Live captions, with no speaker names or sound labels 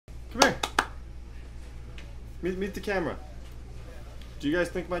Come here. Meet the camera. Do you guys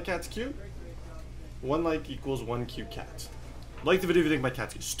think my cat's cute? 1 like equals 1 cute cat. Like the video if you think my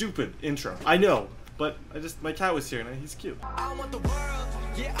cat's cute. Stupid intro. I know, but my cat was here and he's cute. I want the world.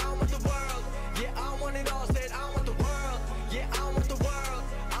 Yeah, I want the world. Yeah, I want it all. Said I want the world. Yeah, I want the world.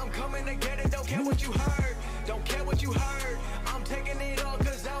 I'm coming to get it. Don't care what you heard. Don't care what you heard. I'm taking it all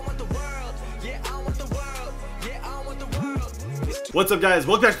because I want the world. Yeah, I want the world. Yeah, I want the world. What's up, guys?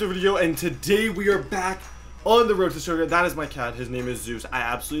 Welcome back to the video, and today we are back on the road to sugar. That is my cat. His name is Zeus. I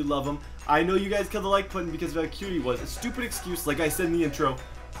absolutely love him. I know you guys killed the like button because of how cute he was. A stupid excuse, like I said in the intro.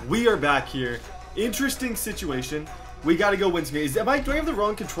 We are back here. Interesting situation. We gotta go win some games. Do I have the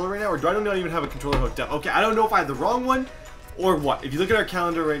wrong controller right now, or do I not even have a controller hooked up? Okay, I don't know if I have the wrong one or what. If you look at our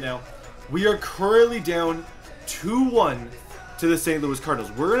calendar right now, we are currently down 2-1 to the St. Louis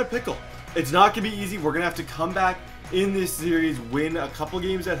Cardinals. We're in a pickle. It's not gonna be easy. We're gonna have to come back in this series, win a couple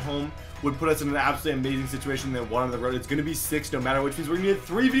games at home, would put us in an absolutely amazing situation, then 1 on the road. It's going to be 6 no matter which, means we're going to get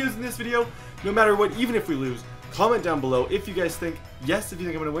 3 views in this video no matter what, even if we lose. Comment down below if you guys think yes, if you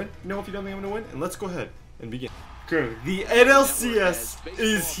think I'm going to win, no if you don't think I'm going to win, and let's go ahead and begin. Okay, the NLCS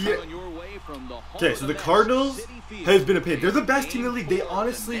is here. Okay, so the Cardinals has been a pain. They're the best team in the league. They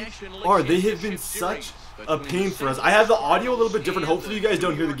honestly are. They have been such a pain for us. I have the audio a little bit different. Hopefully you guys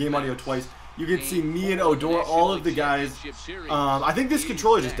don't hear the game audio twice. You can see me and Odor, all of the guys. I think this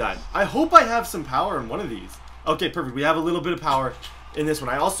controller just died. I hope I have some power in one of these. Okay, perfect. We have a little bit of power in this one.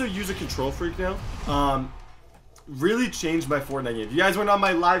 I also use a control freak now. Really changed my Fortnite game. If you guys weren't on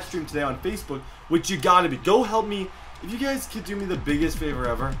my live stream today on Facebook, which you gotta be, go help me. If you guys could do me the biggest favor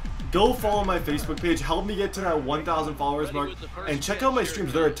ever, go follow my Facebook page. Help me get to that 1,000 followers mark. And check out my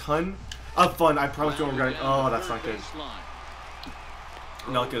streams. They're a ton of fun. I promise you I'm going. Oh, that's not good.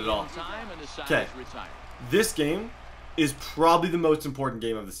 Not good at all. Okay, this game is probably the most important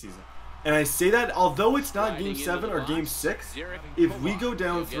game of the season. And I say that although it's not Game 7 or Game 6, if we go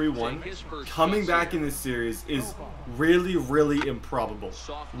down 3-1, coming back in this series is really, really improbable.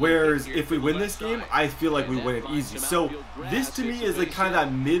 Whereas if we win this game, I feel like we win it easy. So this to me is like kind of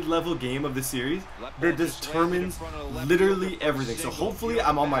that mid-level game of the series that determines literally everything. So hopefully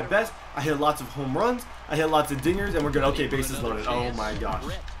I'm on my best. I hit lots of home runs. I hit lots of dingers, and we're good. Okay, bases loaded. Oh my gosh.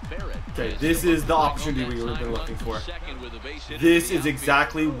 Okay, this is the opportunity we were been looking for. This is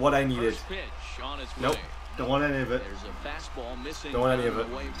exactly what I needed. Nope, don't want any of it. Don't want any of it.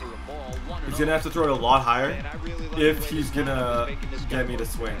 He's gonna have to throw it a lot higher if he's gonna get me to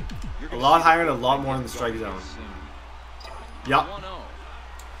swing. A lot higher and a lot more in the strike zone. Yup.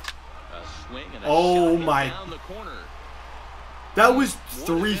 Oh my. That was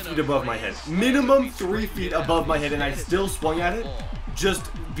 3 feet above my head. Minimum 3 feet above my head, and I still swung at it just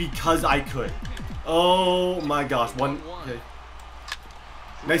because I could. Oh my gosh. Okay.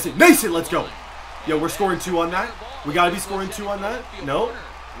 Nice hit. Nice hit. Let's go. Yo, we're scoring 2 on that. We gotta be scoring 2 on that. No.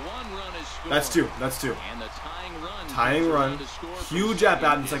 That's 2. That's 2. Tying run. Huge at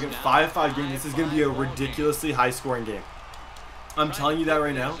bat in the second. 5-5 game. This is gonna be a ridiculously high scoring game. I'm telling you that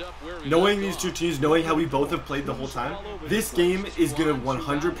right now. Knowing these two teams, knowing how we both have played the whole time, this game is going to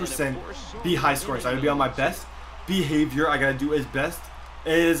 100% be high scoring. So I got to be on my best behavior. I got to do as best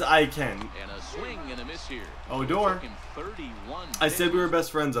as I can. Odor. I said we were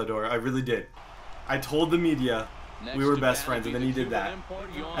best friends, Odor. I really did. I told the media we were best friends, and then you did that.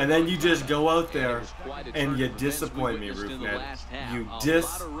 And then you just go out there and you disappoint me, Roofned. You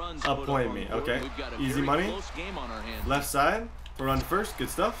disappoint me. Okay. Easy money. Left side. We're on first. Good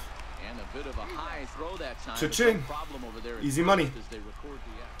stuff. Cha-ching. Easy money.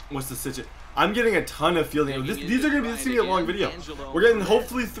 What's the situation? I'm getting a ton of fielding. These are going to be a long video. We're getting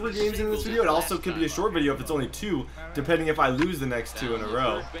hopefully 3 games in this video. It also could be a short video if it's only 2, depending if I lose the next 2 in a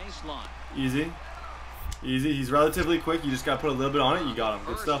row. Easy. Easy. He's relatively quick. You just got to put a little bit on it. You got him.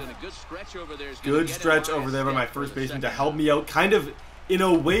 Good stuff. Good stretch over there by my first baseman to help me out. Kind of, in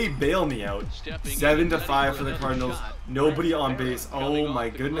a way, bail me out. 7-5 for the Cardinals. Nobody on base. Oh, my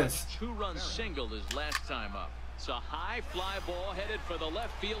goodness.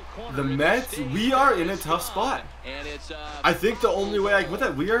 The Mets, we are in a tough spot. I think the only way I can put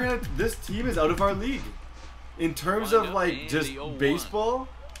that, this team is out of our league. In terms of, like, just baseball,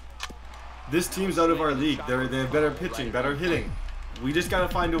 this team's out of our league. They have better pitching, better hitting. We just got to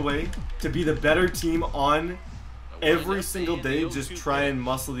find a way to be the better team on every single day. Just try and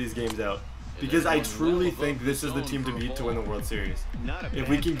muscle these games out. Because I truly think this is the team to beat to win the World Series. If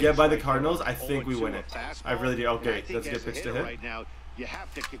we can get by the Cardinals, I think we win it. I really do. Okay, let's get pitch to hit.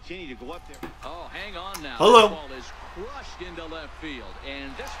 Hello.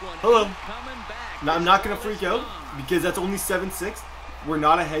 Hello. Now, I'm not going to freak out because that's only 7-6. We're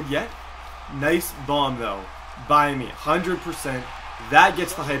not ahead yet. Nice bomb, though, by me. 100%. That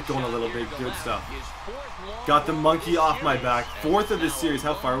gets the hype going a little bit. Good stuff. Got the monkey off my back. 4th of this series.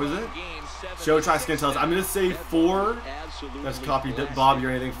 How far was it? Show tracks can tell us. I'm going to say 4. Let's copy Bobby or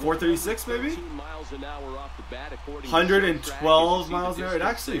anything. 436 maybe? 112 miles an hour. It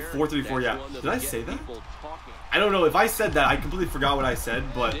actually 434. Yeah. Did I say that? I don't know. If I said that, I completely forgot what I said.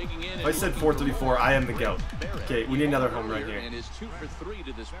 But if I said 434, I am the GOAT. Okay, we need another home run here.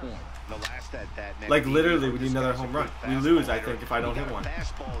 Like literally, we need another home run. We lose, I think, if I don't hit one.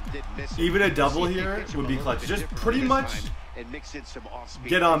 Even a double here would be clutch. Just pretty much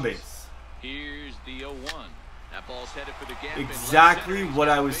get on base. Here's the 0-1. That ball's headed for the gap. Exactly what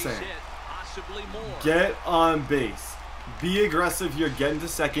I was saying. Get on base. Be aggressive here. Get into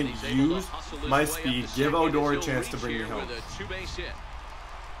second. Use my speed. Give Odor a chance to bring me home.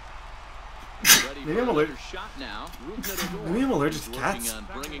 Maybe I'm allergic. Maybe I'm allergic to cats.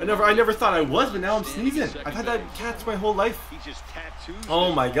 I never thought I was, but now I'm sneezing. I've had that cats my whole life.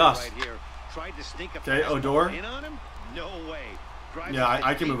 Oh my gosh. Okay, Odor. No way. Yeah,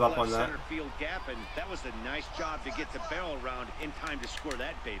 I can move up on that. Gap, and that was a nice job to get the barrel around in time to score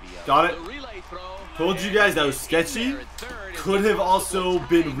that baby up. Got it. Told you guys that was sketchy. Could have also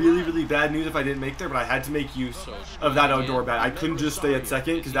been really, really bad news if I didn't make there, but I had to make use of that outdoor bat. I couldn't just stay at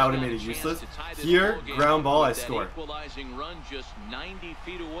second because that would have made it useless. Here, ground ball, I score.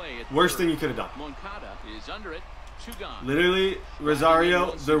 Worst thing you could have done. Literally,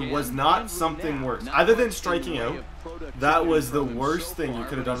 Rosario, there was not something worse. Other than striking out, that was the worst thing you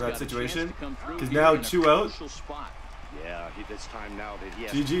could have done in that situation. Because now 2 out. Yeah, this time now that he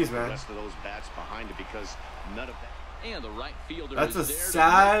has GG's, man. the rest of those bats behind it because none of that. And the right fielder That's a is there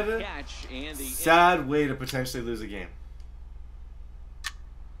sad, catch, and the sad way to potentially lose a game.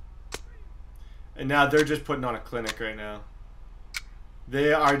 And now they're just putting on a clinic right now.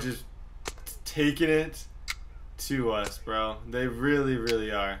 They are just taking it to us, bro. They really,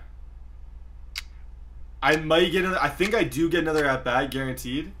 really are. I might get another. I think I do get another at bat,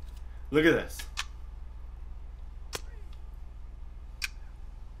 guaranteed. Look at this.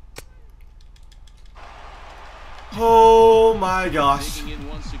 Oh my gosh.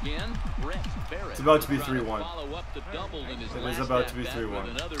 It's about to be 3-1. It is about to be 3-1.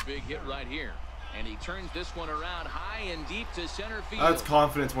 Another big hit right here. And he turns this one around high and deep to center field. That's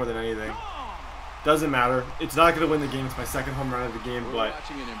confidence more than anything. Doesn't matter. It's not going to win the game. It's my second home run of the game, but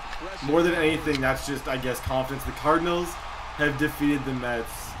more than anything, that's just, I guess, confidence. The Cardinals have defeated the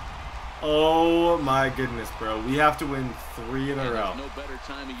Mets. Oh my goodness, bro. We have to win 3 in a row.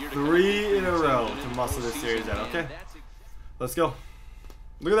 3 in a row to muscle this series out. Okay, let's go.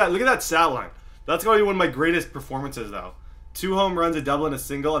 Look at that. Look at that stat line. That's going to be one of my greatest performances, though. 2 home runs, a double, and a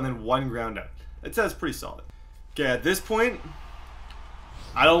single, and then 1 ground out. It says pretty solid. Okay, at this point,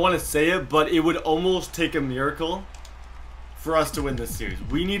 I don't want to say it, but it would almost take a miracle for us to win this series.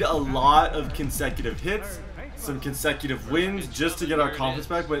 We need a lot of consecutive hits, some consecutive wins, just to get our confidence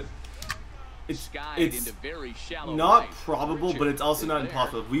back, but it's not probable, but it's also not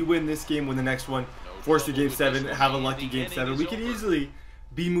impossible. If we win this game, win the next one, force the Game 7, have a lucky Game 7, we could easily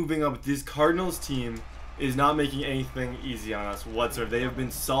be moving up. This Cardinals team is not making anything easy on us whatsoever. They have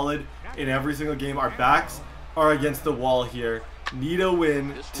been solid in every single game. Our backs are against the wall here. Need a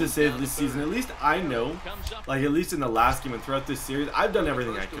win to save this season. At least I know, like at least in the last game and throughout this series, I've done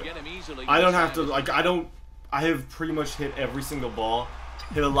everything I could. I don't have to, like I have pretty much hit every single ball,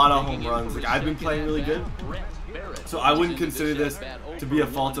 hit a lot of home runs. Like I've been playing really good, so I wouldn't consider this to be a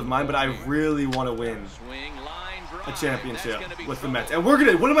fault of mine, but I really want to win a championship with the Mets. And we're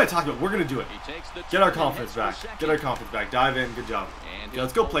gonna, what am I talking about? We're gonna do it. Get our confidence back. Get our confidence back. Dive in. Good job. Okay,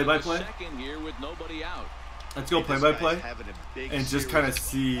 let's go play-by-play. Let's go play-by-play and just kind of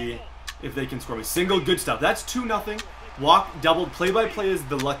see if they can score me. Single, good stuff. That's 2-0. Walk, double. Play-by-play is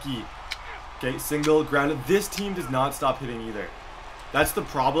the lucky. Okay, single, grounded. This team does not stop hitting either. That's the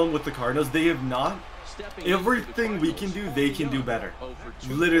problem with the Cardinals. They have not. Everything we can do, they can do better.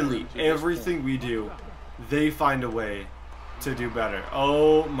 Literally, everything we do, they find a way to do better.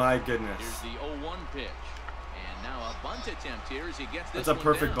 Oh my goodness. Here's the 0-1 pitch. And now a bunt attempt here as he gets this. That's a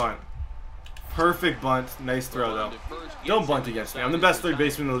perfect bunt. Perfect bunt. Nice throw, though. Don't bunt against me. I'm the best third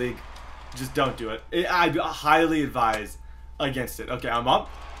baseman in the league. Just don't do it. I highly advise against it. Okay, I'm up.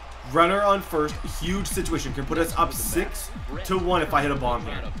 Runner on first. Huge situation. Can put us up 6-1 if I hit a bomb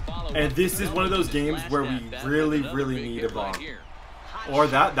here. And this is one of those games where we really, really need a bomb. Or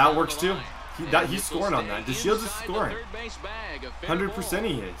that works too. He's scoring on that. DeShields is scoring. 100%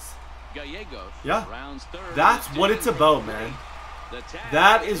 he is. Yeah. That's what it's about, man.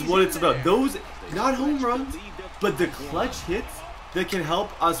 That is what it's about. Those, not home runs, but the clutch hits that can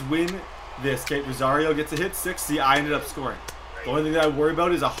help us win this. Okay, Rosario gets a hit, 6. See, I ended up scoring. The only thing that I worry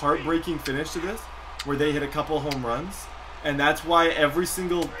about is a heartbreaking finish to this, where they hit a couple home runs. And that's why every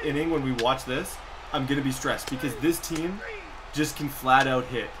single inning when we watch this, I'm going to be stressed. Because this team just can flat out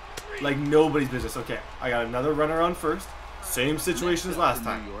hit. Like nobody's business. Okay, I got another runner on first. Same situation as last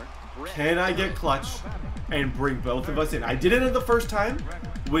time. Can I get clutch and bring both of us in? I did it the first time,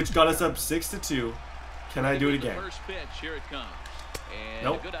 which got us up 6-2. Can I do it again?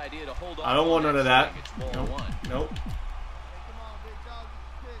 Nope. I don't want none of that. Nope. Nope.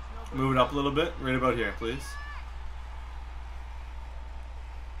 Move it up a little bit. Right about here, please.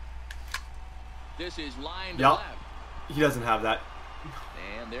 This is line to Yep. left. He doesn't have that.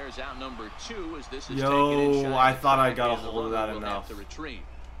 And there's out number 2 as this is Yo, I thought I got a hold of that enough.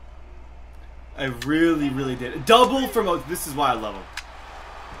 I really, really did. Double from out. This is why I love them.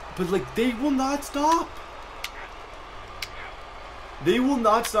 But like, they will not stop. They will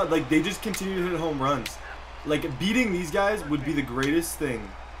not stop. Like, they just continue to hit home runs. Like, beating these guys would be the greatest thing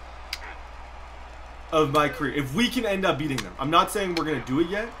of my career. If we can end up beating them. I'm not saying we're going to do it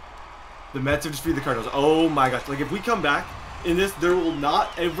yet. The Mets have just beat the Cardinals. Oh my gosh. Like, if we come back in this, there will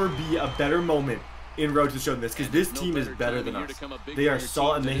not ever be a better moment in Road to the Show than this. Because this team is better than us. They are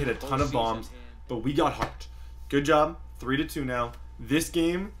solid and they hit a ton of bombs. But we got heart. Good job. 3-2 now. This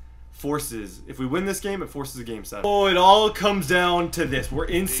game forces, if we win this game, it forces a game 7. Oh, it all comes down to this. We're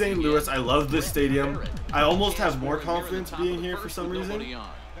in St. Louis. I love this stadium. I almost have more confidence being here for some reason.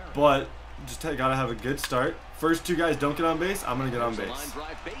 But just gotta have a good start. First 2 guys don't get on base. I'm gonna get on base. That's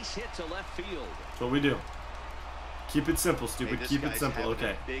what we do. Keep it simple, stupid. Keep it simple.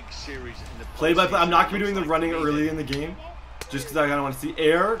 Okay. Play by play. I'm not gonna be doing the running early in the game, just because I kind of want to see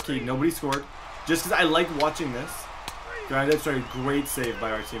air. Okay, nobody scored. Just because I like watching this. Grounded, sorry, great save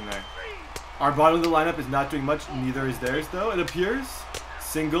by our team there. Our bottom of the lineup is not doing much. Neither is theirs, though. It appears.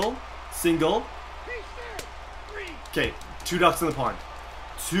 Single. Single. Okay, 2 ducks in the pond.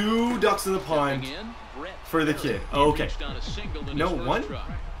 2 ducks in the pond for the kid. Oh, okay. No, 1?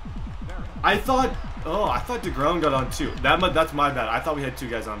 I thought DeGrom got on 2. That's my bad. I thought we had 2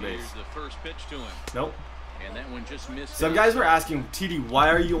 guys on base. Nope. Some guys were asking, TD, why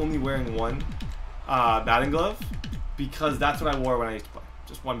are you only wearing 1 batting glove? Because that's what I wore when I used to play.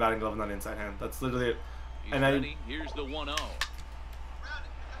 Just 1 batting glove and that inside hand. That's literally it. And here's the 1-0.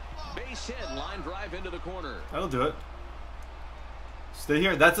 Base hit, line drive into the corner. That'll do it. Stay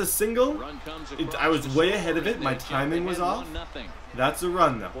here. That's a single. I was way ahead of it. My timing was off. That's a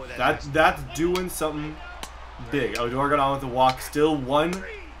run though. That's doing something big. Odor got on with the walk. Still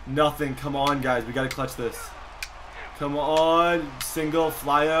 1-0. Come on, guys. We gotta clutch this. Come on. Single.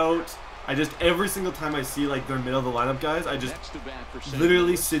 Fly out. Every single time I see like their middle of the lineup guys, I just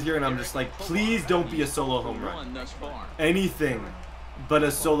literally sit here and I'm just like, please don't be a solo home run. Anything but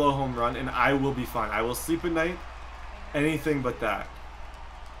a solo home run and I will be fine. I will sleep at night. Anything but that.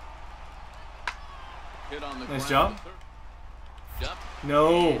 Nice job.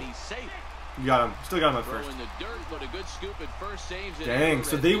 No. You got him. Still got him at first. Dang.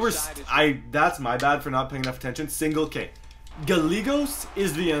 So they were. That's my bad for not paying enough attention. Single K. Gallegos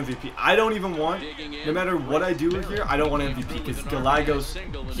is the MVP. I don't even want, no matter what I do here, I don't want MVP because Gallegos,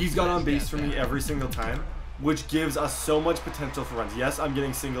 he's got on base for me every single time, which gives us so much potential for runs. Yes, I'm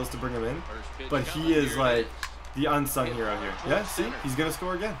getting singles to bring him in, but he is like the unsung hero here. Yeah, see, he's gonna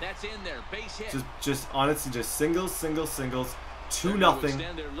score again. Just honestly, just singles.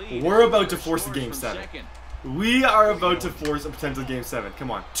 2-0. We're about to force a game 7. We are about to force a potential game 7.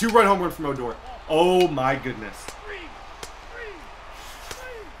 Come on, 2-run home run from Odor. Oh my goodness.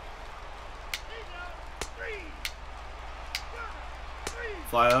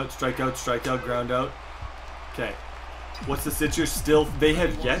 Fly out, strikeout, ground out. Okay. What's the situation? Still, they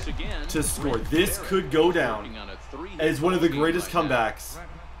have yet to score. This could go down as one of the greatest comebacks.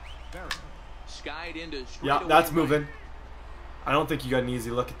 Yeah, that's moving. I don't think you got an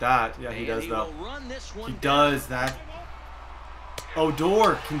easy look at that. Yeah, he does, though. He does that.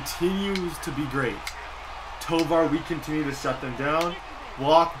 Odor continues to be great. Tovar, we continue to shut them down.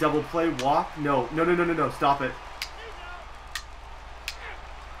 Walk, double play, walk. No. Stop it.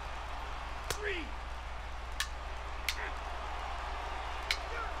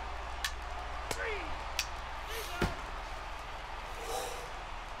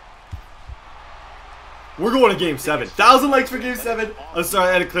 We're going to game 7. 1,000 likes for game 7. I'm sorry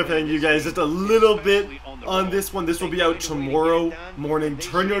I had to cliffhanger you guys just a little bit. on this one. This will be out tomorrow morning.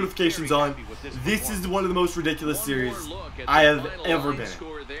 Turn notifications on. This is one of the most ridiculous series I have ever been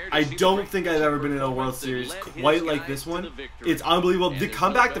in. I don't think I've ever been in a World Series quite like this one. It's unbelievable. The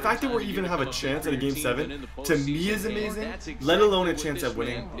comeback, the fact that we even have a chance at a Game 7, to me is amazing, let alone a chance at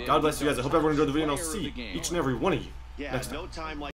winning. God bless you guys. I hope everyone enjoyed the video, and I'll see each and every one of you next time.